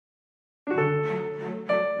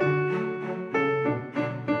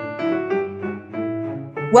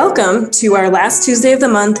Welcome to our last Tuesday of the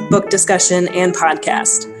month book discussion and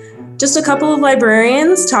podcast. Just a couple of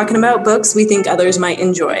librarians talking about books we think others might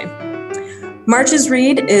enjoy. March's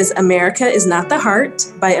read is America is Not the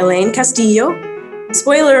Heart by Elaine Castillo.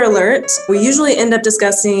 Spoiler alert, we usually end up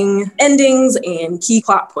discussing endings and key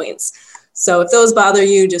plot points. So if those bother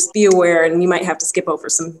you, just be aware and you might have to skip over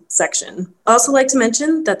some section. I also like to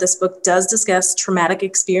mention that this book does discuss traumatic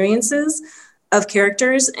experiences of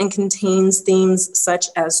characters and contains themes such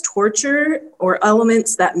as torture or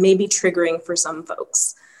elements that may be triggering for some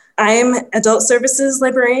folks. I'm Adult Services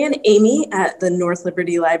Librarian Amy at the North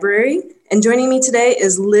Liberty Library, and joining me today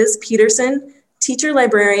is Liz Peterson, Teacher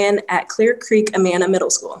Librarian at Clear Creek Amana Middle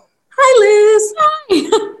School. Hi,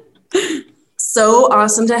 Liz. Hi. So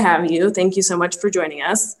awesome to have you. Thank you so much for joining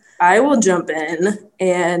us. I will jump in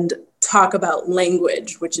and talk about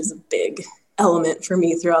language, which is a big element for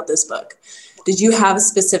me throughout this book. Did you have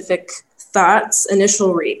specific thoughts,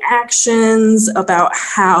 initial reactions about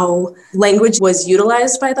how language was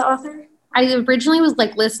utilized by the author? I originally was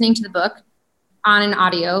listening to the book on an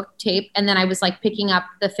audio tape, and then I was picking up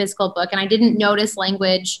the physical book, and I didn't notice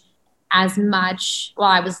language as much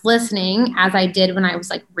while I was listening as I did when I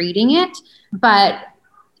was reading it. But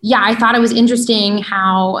yeah, I thought it was interesting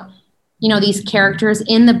how, these characters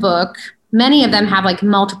in the book, many of them have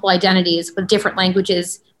multiple identities with different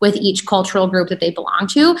languages with each cultural group that they belong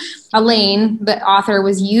to. Elaine, the author,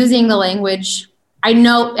 was using the language. I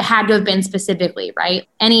know it had to have been specifically, right?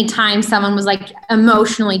 Anytime someone was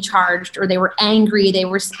emotionally charged or they were angry, they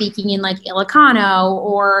were speaking in Ilocano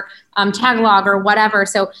or Tagalog or whatever.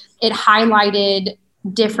 So it highlighted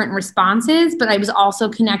different responses, but I was also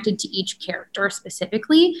connected to each character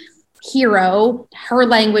specifically. Hero, her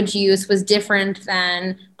language use was different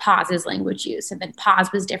than Paz's language use, and then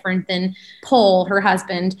Paz was different than Pol, her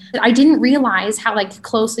husband. I didn't realize how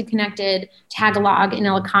closely connected Tagalog and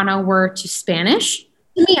Ilocano were to Spanish.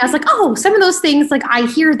 To me, I was oh, some of those things, I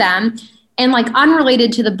hear them, and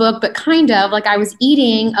unrelated to the book, but kind of I was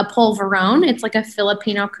eating a polvorón. It's a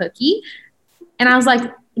Filipino cookie, and I was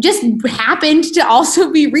just happened to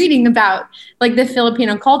also be reading about the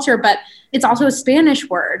Filipino culture, but it's also a Spanish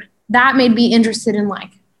word. That made me interested in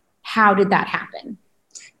how did that happen?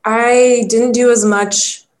 I didn't do as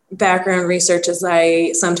much background research as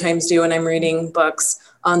I sometimes do when I'm reading books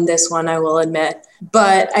on this one, I will admit.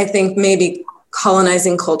 But I think maybe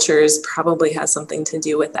colonizing cultures probably has something to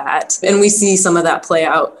do with that. And we see some of that play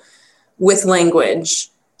out with language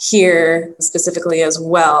here specifically as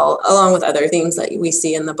well, along with other themes that we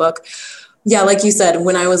see in the book. Yeah, like you said,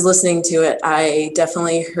 when I was listening to it, I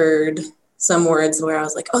definitely heard some words where I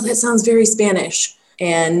was oh, that sounds very Spanish.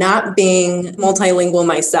 And not being multilingual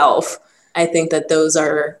myself, I think that those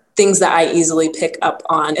are things that I easily pick up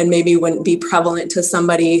on and maybe wouldn't be prevalent to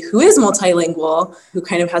somebody who is multilingual, who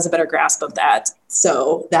kind of has a better grasp of that.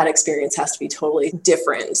 So that experience has to be totally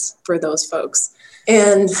different for those folks.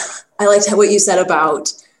 And I liked what you said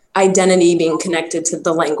about identity being connected to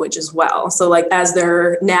the language as well. So as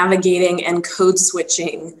they're navigating and code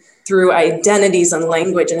switching through identities and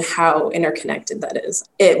language and how interconnected that is,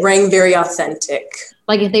 it rang very authentic.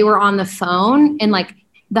 If they were on the phone and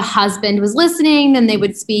the husband was listening, then they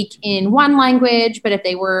would speak in one language, but if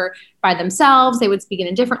they were by themselves, they would speak in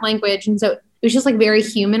a different language. And so it was just very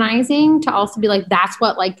humanizing to also be that's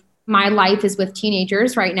what my life is with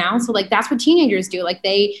teenagers right now. So that's what teenagers do.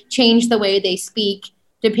 They change the way they speak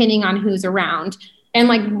depending on who's around. And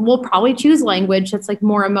we'll probably choose language that's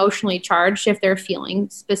more emotionally charged if they're feeling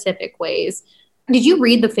specific ways. Did you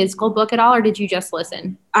read the physical book at all, or did you just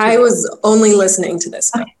listen? I was only listening to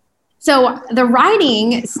this book. Okay. So the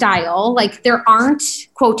writing style, there aren't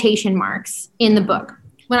quotation marks in the book.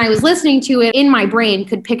 When I was listening to it, in my brain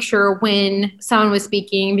could picture when someone was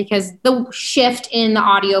speaking because the shift in the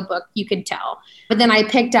audiobook, you could tell. But then I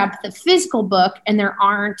picked up the physical book and there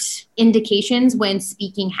aren't indications when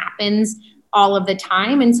speaking happens all of the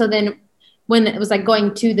time. And so then when it was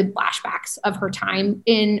going to the flashbacks of her time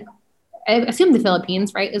in, I assume the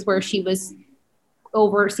Philippines, right, is where she was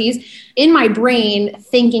overseas, in my brain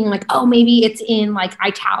thinking oh, maybe it's in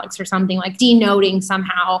italics or something, denoting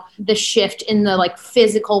somehow the shift in the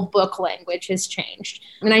physical book language has changed.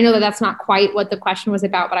 I mean, I know that that's not quite what the question was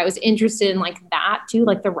about, but I was interested in that too,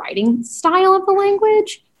 the writing style of the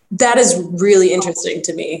language. That is really interesting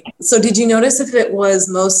to me. So did you notice if it was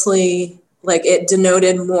mostly it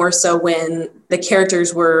denoted more so when the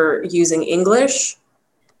characters were using English?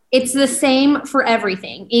 It's the same for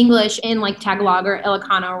everything. English in Tagalog or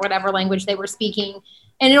Ilocano or whatever language they were speaking.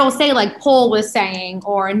 And it'll say Pol was saying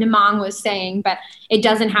or Namang was saying, but it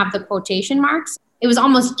doesn't have the quotation marks. it was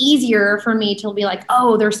almost easier for me to be like,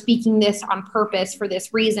 oh, they're speaking this on purpose for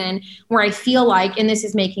this reason, where I feel like, and this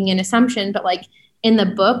is making an assumption, but like in the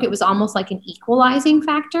book, it was almost like an equalizing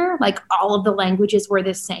factor. Like all of the languages were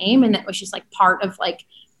the same. And that was just like part of like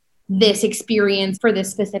this experience for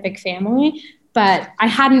this specific family. But I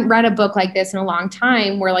hadn't read a book like this in a long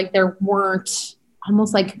time where like there weren't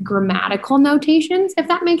almost like grammatical notations, if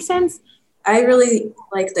that makes sense. I really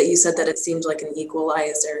like that you said that it seemed like an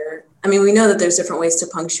equalizer. I mean, we know that there's different ways to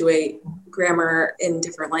punctuate grammar in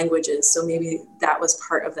different languages, so maybe that was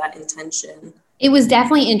part of that intention. It was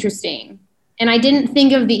definitely interesting. And I didn't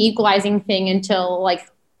think of the equalizing thing until like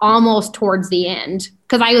almost towards the end,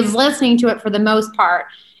 because I was listening to it for the most part.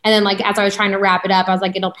 And then like as I was trying to wrap it up, I was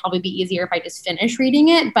like, it'll probably be easier if I just finish reading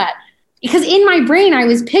it. But because in my brain, I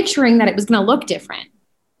was picturing that it was going to look different,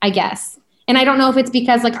 I guess. And I don't know if it's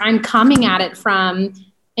because like I'm coming at it from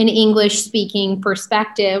an English speaking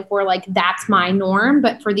perspective where like that's my norm,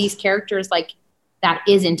 but for these characters, like that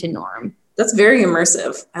isn't a norm. That's very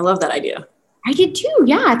immersive. I love that idea. I did too.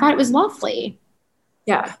 Yeah, I thought it was lovely.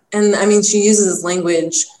 Yeah. And I mean, she uses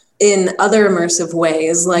language in other immersive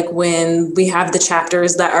ways, like when we have the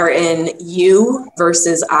chapters that are in you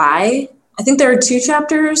versus I. I think there are 2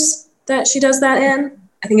 chapters that she does that in.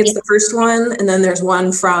 I think it's the first one, and then there's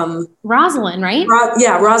one from Rosalind, right?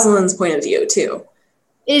 Rosalind's point of view too.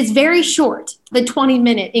 It is very short, the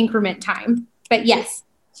 20-minute increment time, but yes.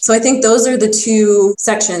 So I think those are the 2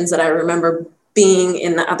 sections that I remember being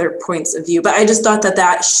in the other points of view, but I just thought that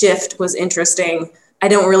that shift was interesting. I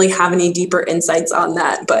don't really have any deeper insights on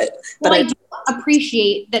that, but I do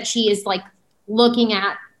appreciate that she is like looking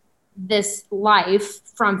at this life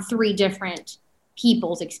from 3 different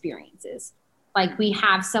people's experiences. Like we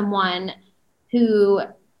have someone who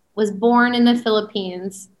was born in the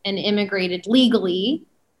Philippines and immigrated legally.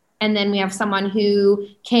 And then we have someone who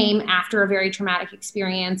came after a very traumatic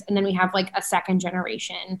experience. And then we have like a second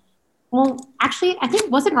generation. Well, actually, I think,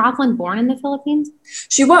 wasn't Rosalind born in the Philippines?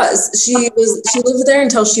 She was. She lived there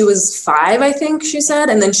until she was 5, I think she said.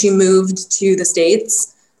 And then she moved to the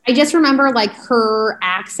States. I just remember like her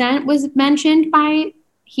accent was mentioned by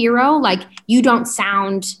Hiro. Like, you don't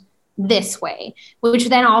sound this way, which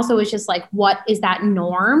then also is just like, what is that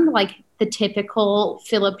norm? Like the typical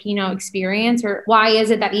Filipino experience, or why is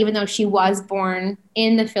it that even though she was born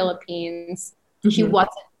in the Philippines, she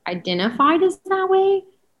wasn't identified as that way,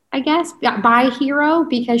 I guess, by Hiro,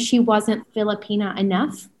 because she wasn't Filipina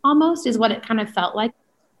enough, almost is what it kind of felt like.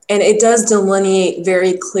 And it does delineate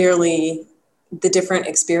very clearly the different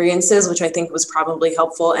experiences, which I think was probably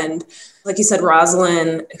helpful. And like you said,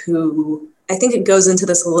 Rosalind, who I think it goes into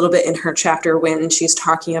this a little bit in her chapter when she's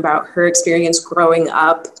talking about her experience growing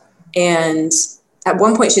up. And at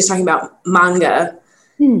one point she's talking about manga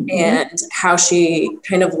and how she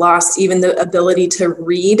kind of lost even the ability to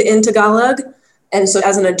read in Tagalog. And so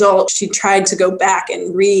as an adult, she tried to go back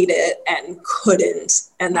and read it and couldn't.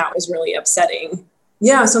 And that was really upsetting.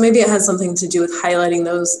 Yeah, so maybe it has something to do with highlighting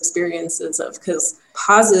those experiences because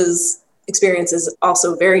Paz's experience is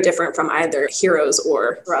also very different from either Hiro's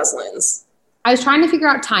or Rosalind's. I was trying to figure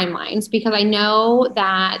out timelines because I know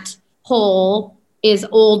that Hole is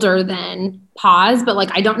older than Paz, but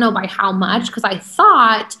like I don't know by how much, because I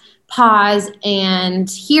thought Paz and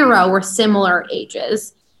Hiro were similar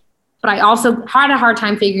ages. But I also had a hard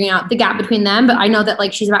time figuring out the gap between them. But I know that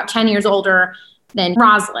like she's about 10 years older than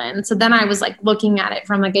Rosalind. So then I was like looking at it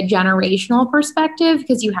from like a generational perspective,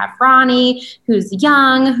 because you have Ronnie, who's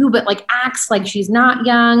young, who but like acts like she's not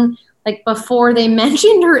young. Like before they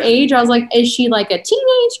mentioned her age, I was like, is she like a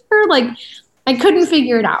teenager? Like I couldn't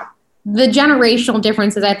figure it out. The generational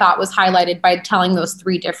differences I thought was highlighted by telling those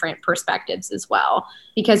 3 different perspectives as well,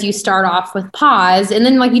 because you start off with Paz and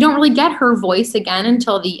then like you don't really get her voice again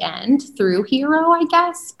until the end through Hiro, I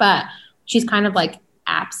guess, but she's kind of like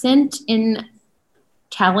absent in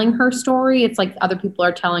telling her story. It's like other people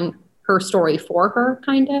are telling her story for her,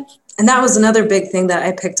 kind of. And that was another big thing that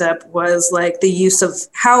I picked up was like the use of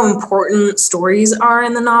how important stories are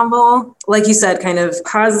in the novel. Like you said, kind of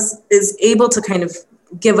Paz is able to kind of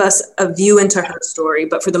give us a view into her story,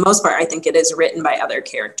 but for the most part, I think it is written by other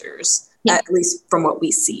characters, at least from what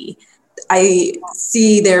we see. I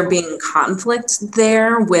see there being conflict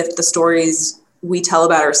there with the stories we tell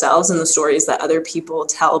about ourselves and the stories that other people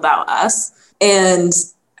tell about us. And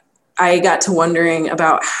I got to wondering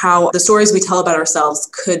about how the stories we tell about ourselves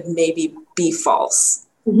could maybe be false.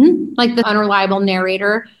 Like the unreliable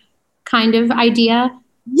narrator kind of idea.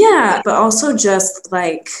 Yeah, but also just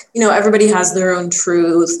like, everybody has their own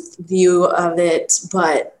truth view of it,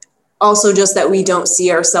 but also just that we don't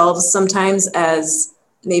see ourselves sometimes as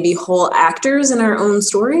maybe whole actors in our own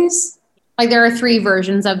stories. Like there are three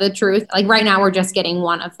versions of the truth. Like right now we're just getting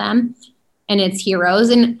one of them, and it's Heroes.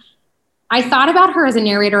 And I thought about her as a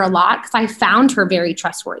narrator a lot because I found her very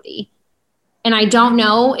trustworthy. And I don't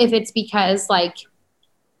know if it's because like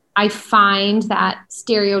I find that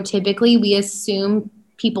stereotypically we assume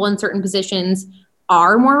people in certain positions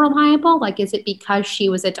are more reliable. Like, is it because she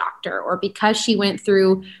was a doctor or because she went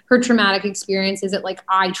through her traumatic experience? Is it like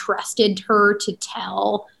I trusted her to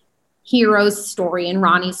tell Hero's story and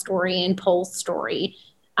Ronnie's story and Pole's story?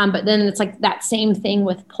 But then it's like that same thing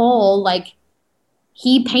with Pole. Like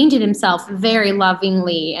he painted himself very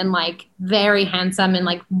lovingly and like very handsome and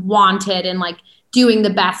like wanted and like doing the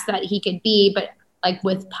best that he could be. But like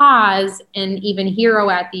with Paz and even Hero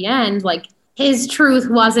at the end, like his truth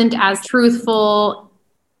wasn't as truthful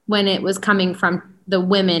when it was coming from the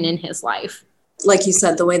women in his life. Like you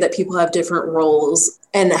said, the way that people have different roles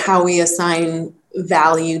and how we assign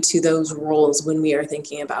value to those roles when we are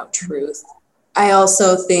thinking about truth. I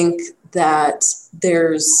also think that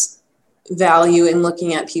there's value in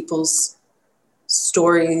looking at people's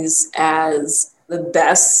stories as the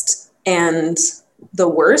best and the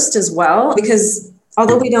worst as well, because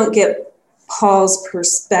although we don't get Paul's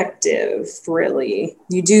perspective, really,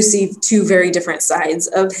 you do see two very different sides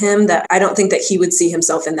of him that I don't think that he would see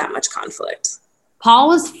himself in that much conflict. Paul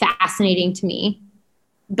was fascinating to me,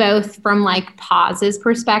 both from like Paz's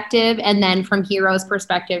perspective and then from Hero's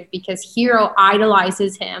perspective, because Hero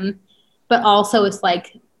idolizes him, but also it's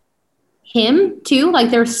like him too.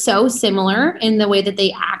 Like they're so similar in the way that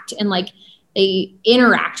they act and like they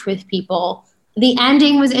interact with people. The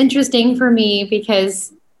ending was interesting for me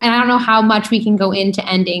because, and I don't know how much we can go into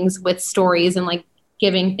endings with stories and like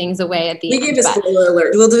giving things away at the end. We gave a spoiler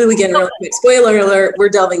alert. We'll do it again real quick. Spoiler alert. We're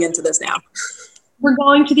delving into this now. We're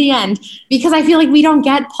going to the end because I feel like we don't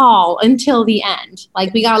get Paul until the end.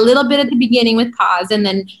 Like we got a little bit at the beginning with Paz, and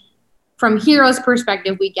then from Hero's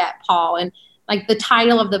perspective, we get Paul. And like the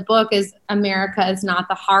title of the book is America is Not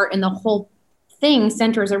the Heart, and the whole thing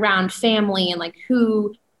centers around family and like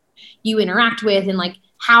who you interact with and like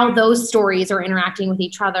how those stories are interacting with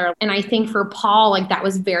each other. And I think for Paul, like that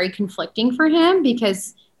was very conflicting for him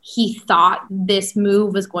because he thought this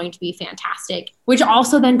move was going to be fantastic, which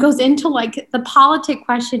also then goes into like the politic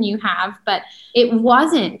question you have, but it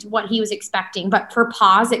wasn't what he was expecting. But for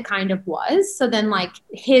Paz, it kind of was. So then like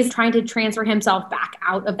his trying to transfer himself back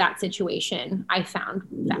out of that situation, I found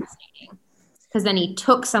fascinating. Because then he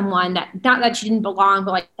took someone that, not that she didn't belong,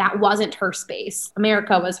 but like that wasn't her space.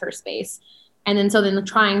 America was her space. And then so then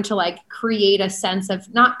trying to like create a sense of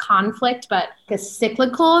not conflict, but a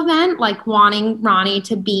cyclical event, like wanting Ronnie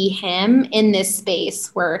to be him in this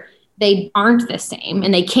space where they aren't the same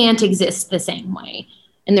and they can't exist the same way.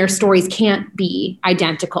 And their stories can't be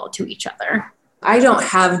identical to each other. I don't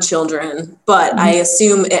have children, but I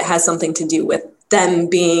assume it has something to do with them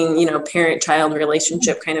being, you know, parent-child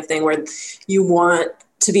relationship kind of thing where you want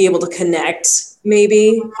to be able to connect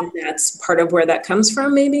maybe. And that's part of where that comes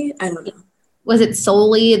from, maybe. I don't know. Was it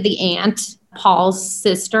solely the aunt, Paul's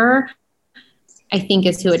sister, I think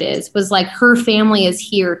is who it is, was like her family is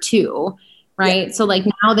here too, right? Yeah. So like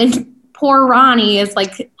now then poor Ronnie is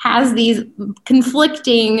like has these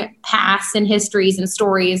conflicting pasts and histories and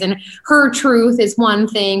stories, and her truth is one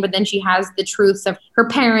thing, but then she has the truths of her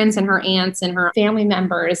parents and her aunts and her family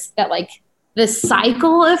members. That like the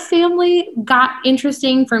cycle of family got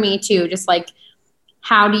interesting for me too, just like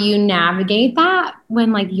how do you navigate that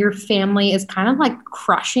when like your family is kind of like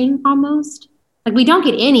crushing almost? Like we don't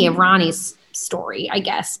get any of Ronnie's story, I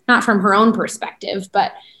guess, not from her own perspective,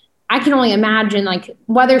 but I can only imagine like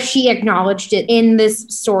whether she acknowledged it in this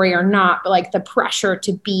story or not, but like the pressure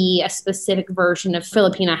to be a specific version of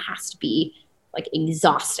Filipina has to be like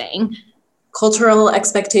exhausting. Cultural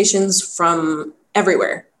expectations from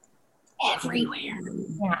everywhere. Everywhere.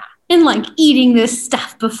 Yeah. And like eating this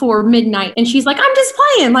stuff before midnight. And she's like, I'm just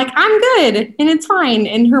playing. Like, I'm good. And it's fine.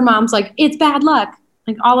 And her mom's like, it's bad luck.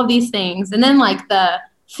 Like all of these things. And then like the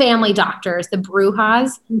family doctors, the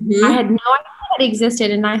Brujas, I had no idea that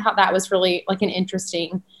existed. And I thought that was really like an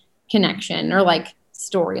interesting connection or like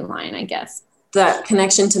storyline, I guess. That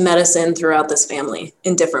connection to medicine throughout this family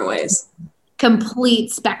in different ways. Complete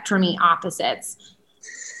spectrum-y opposites.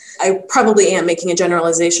 I probably am making a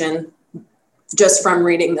generalization just from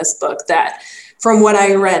reading this book, that from what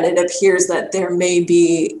I read, it appears that there may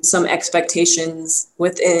be some expectations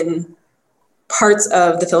within parts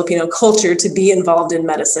of the Filipino culture to be involved in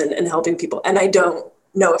medicine and helping people. And I don't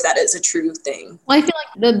know if that is a true thing. Well, I feel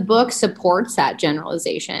like the book supports that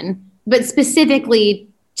generalization, but specifically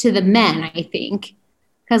to the men, I think.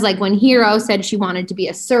 Because like when Hero said she wanted to be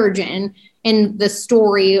a surgeon, in the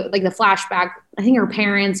story, like the flashback, I think her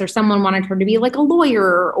parents or someone wanted her to be like a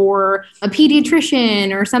lawyer or a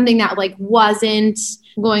pediatrician or something that like wasn't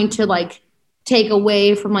going to like take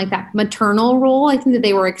away from like that maternal role I think that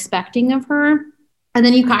they were expecting of her. And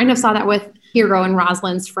then you kind of saw that with Hero and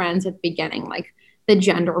Rosalind's friends at the beginning, like the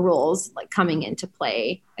gender roles like coming into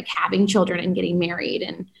play, like having children and getting married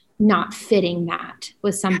and not fitting that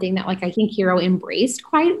was something that like I think Hero embraced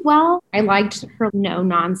quite well. I liked her no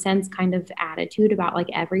nonsense kind of attitude about like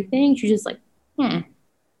everything. She's just like,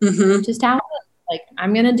 just how it is. Like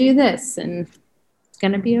I'm gonna do this and it's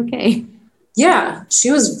gonna be okay. Yeah,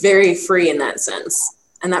 she was very free in that sense.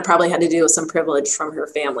 And that probably had to do with some privilege from her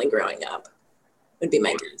family growing up, would be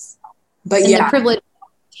my guess. But and the privilege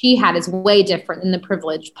she had is way different than the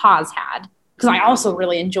privilege Paz had. Because I also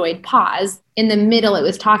really enjoyed Paz. In the middle, it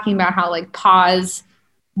was talking about how like Paz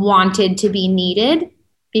wanted to be needed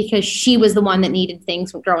because she was the one that needed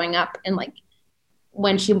things growing up. And like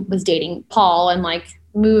when she was dating Paul and like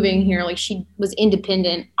moving here, like she was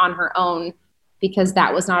independent on her own because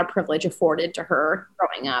that was not a privilege afforded to her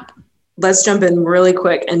growing up. Let's jump in really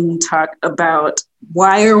quick and talk about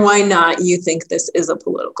why or why not you think this is a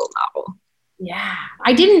political novel. Yeah,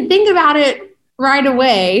 I didn't think about it right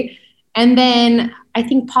away. And then I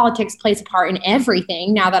think politics plays a part in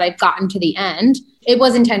everything now that I've gotten to the end. It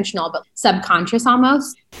was intentional, but subconscious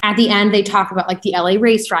almost. At the end, they talk about like the LA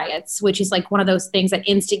race riots, which is like one of those things that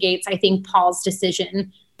instigates, I think, Paul's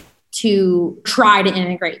decision to try to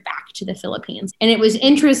integrate back to the Philippines. And it was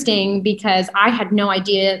interesting because I had no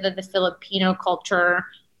idea that the Filipino culture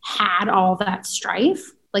had all that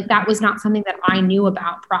strife. Like that was not something that I knew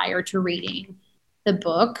about prior to reading the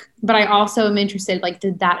book. But I also am interested, like,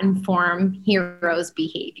 did that inform Hero's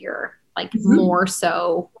behavior? Like more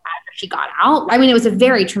so after she got out? I mean, it was a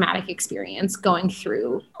very traumatic experience going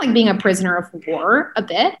through like being a prisoner of war a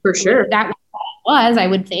bit. For sure. That was, I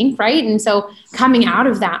would think, right? And so coming out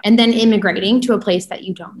of that and then immigrating to a place that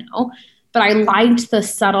you don't know. But I liked the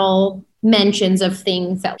subtle mentions of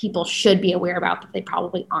things that people should be aware about that they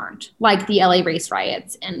probably aren't, like the LA race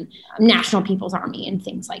riots and National People's Army and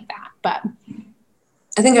things like that. But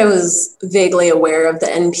I think I was vaguely aware of the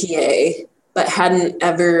NPA, but hadn't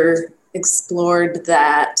ever explored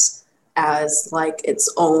that as like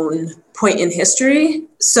its own point in history.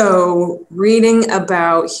 So reading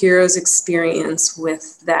about Hero's experience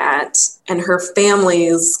with that and her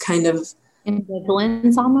family's kind of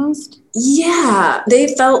ambivalence almost. Yeah,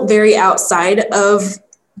 they felt very outside of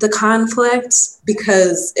the conflict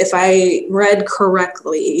because if I read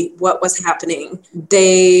correctly what was happening,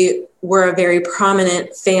 they were a very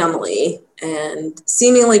prominent family and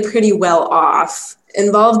seemingly pretty well off,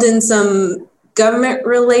 involved in some government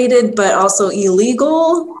related but also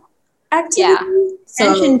illegal activity. Yeah. So,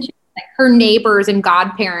 mentioned like her neighbors and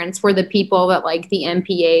godparents were the people that like the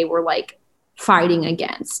NPA were like fighting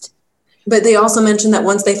against. But they also mentioned that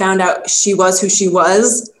once they found out she was who she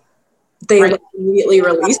was, they immediately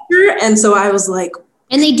released her. And so I was like...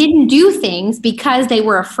 And they didn't do things because they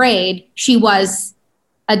were afraid she was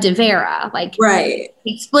a De Vera. Like,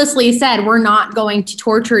 explicitly said, we're not going to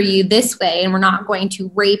torture you this way and we're not going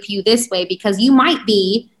to rape you this way because you might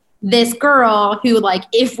be this girl who, like,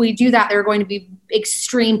 if we do that, there are going to be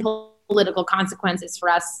extreme political consequences for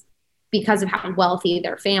us because of how wealthy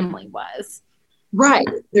their family was. Right.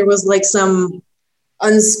 There was like some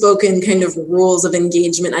unspoken kind of rules of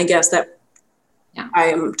engagement, I guess, that I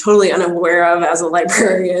am totally unaware of as a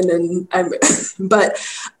librarian. But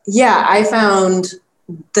yeah, I found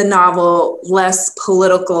the novel less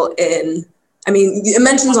political it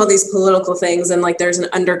mentions all these political things and like there's an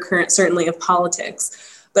undercurrent certainly of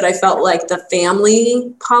politics, but I felt like the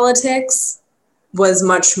family politics was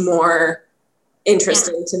much more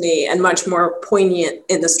interesting to me and much more poignant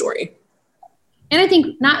in the story. And I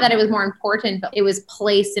think not that it was more important, but it was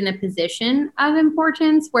placed in a position of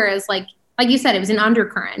importance. Whereas like you said, it was an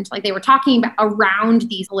undercurrent. Like they were talking about around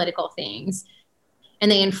these political things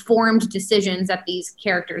and they informed decisions that these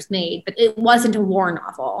characters made, but it wasn't a war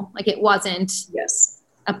novel. Like it wasn't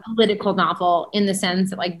a political novel in the sense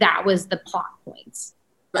that like that was the plot points.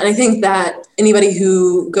 And I think that anybody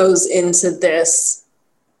who goes into this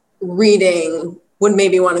reading would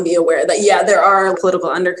maybe want to be aware that, there are political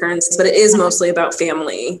undercurrents, but it is mostly about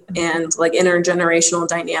family and like intergenerational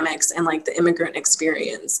dynamics and like the immigrant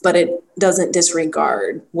experience, but it doesn't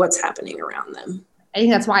disregard what's happening around them. I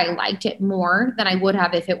think that's why I liked it more than I would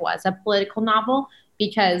have if it was a political novel,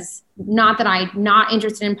 because not that I'm not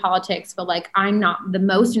interested in politics, but like I'm not the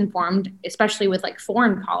most informed, especially with like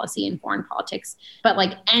foreign policy and foreign politics, but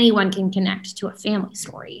like anyone can connect to a family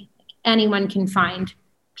story. Like anyone can find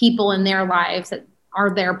people in their lives that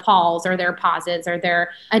are their Pauls or their Pauses or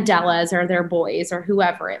their Adelas or their boys or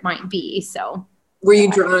whoever it might be. So were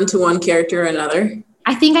you drawn to one character or another?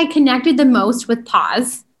 I think I connected the most with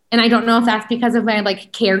Paz. And I don't know if that's because of my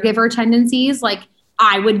like caregiver tendencies. Like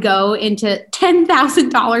I would go into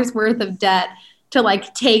 $10,000 worth of debt to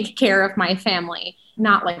like take care of my family.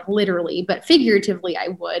 Not like literally, but figuratively I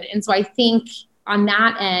would. And so I think on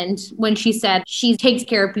that end, when she said she takes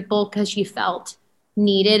care of people because she felt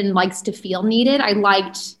needed and likes to feel needed, I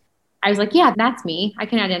was like, yeah, that's me. I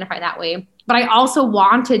can identify that way. But I also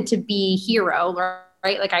wanted to be hero,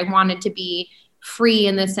 right? Like I wanted to be free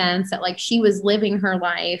in the sense that like she was living her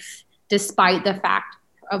life despite the fact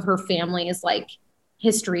of her family's like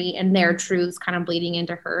history and their truths kind of bleeding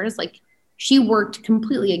into hers. Like she worked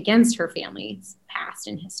completely against her family's past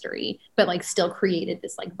and history, but like still created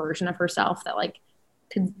this like version of herself that like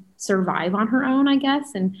could survive on her own, I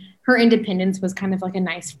guess. And her independence was kind of like a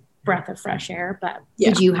nice breath of fresh air. But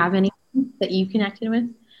Did you have any that you connected with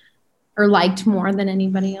or liked more than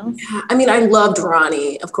anybody else? I mean, I loved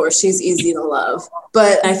Ronnie. Of course, she's easy to love,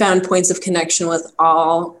 but I found points of connection with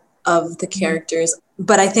all of the characters.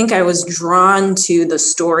 But I think I was drawn to the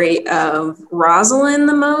story of Rosalind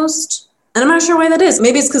the most. And I'm not sure why that is.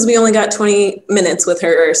 Maybe it's because we only got 20 minutes with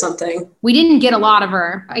her or something. We didn't get a lot of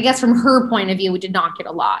her. I guess from her point of view, we did not get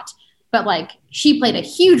a lot. But like she played a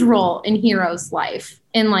huge role in Hero's life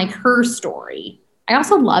and like her story. I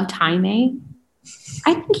also loved Jaime.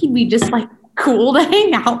 I think he'd be just like cool to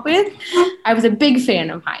hang out with. I was a big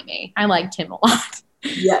fan of Jaime. I liked him a lot.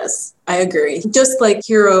 Yes, I agree. Just like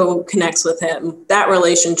Hero connects with him, that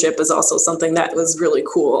relationship is also something that was really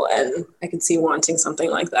cool. And I could see wanting something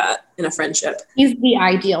like that in a friendship. He's the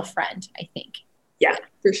ideal friend, I think. Yeah,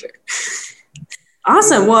 for sure.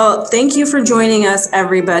 Awesome. Well, thank you for joining us,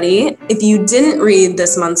 everybody. If you didn't read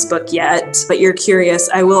this month's book yet, but you're curious,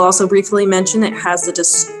 I will also briefly mention it has a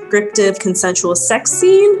descriptive consensual sex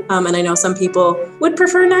scene. And I know some people would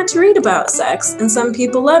prefer not to read about sex, and some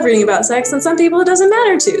people love reading about sex, and some people it doesn't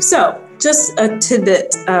matter to. So just a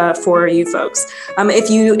tidbit for you folks.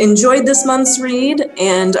 If you enjoyed this month's read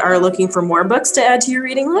and are looking for more books to add to your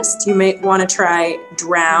reading list, you may want to try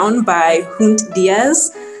Drown by Hunt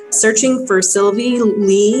Diaz, Searching for Sylvie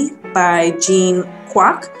Lee by Jean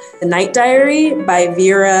Kwok, The Night Diary by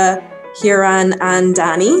Vera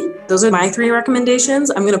Hiranandani. Those are my 3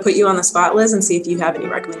 recommendations. I'm going to put you on the spot, Liz, and see if you have any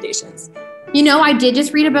recommendations. You know, I did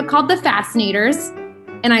just read a book called The Fascinators,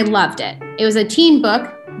 and I loved it. It was a teen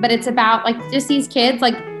book, but it's about like just these kids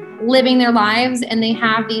like living their lives, and they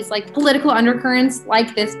have these like political undercurrents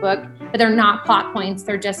like this book, but they're not plot points.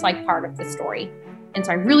 They're just like part of the story. And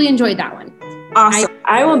so I really enjoyed that one. Awesome.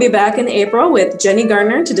 I will be back in April with Jenny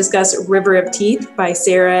Gardner to discuss River of Teeth by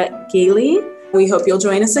Sarah Gailey. We hope you'll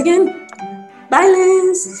join us again. Bye,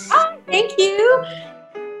 Liz. Oh, thank you.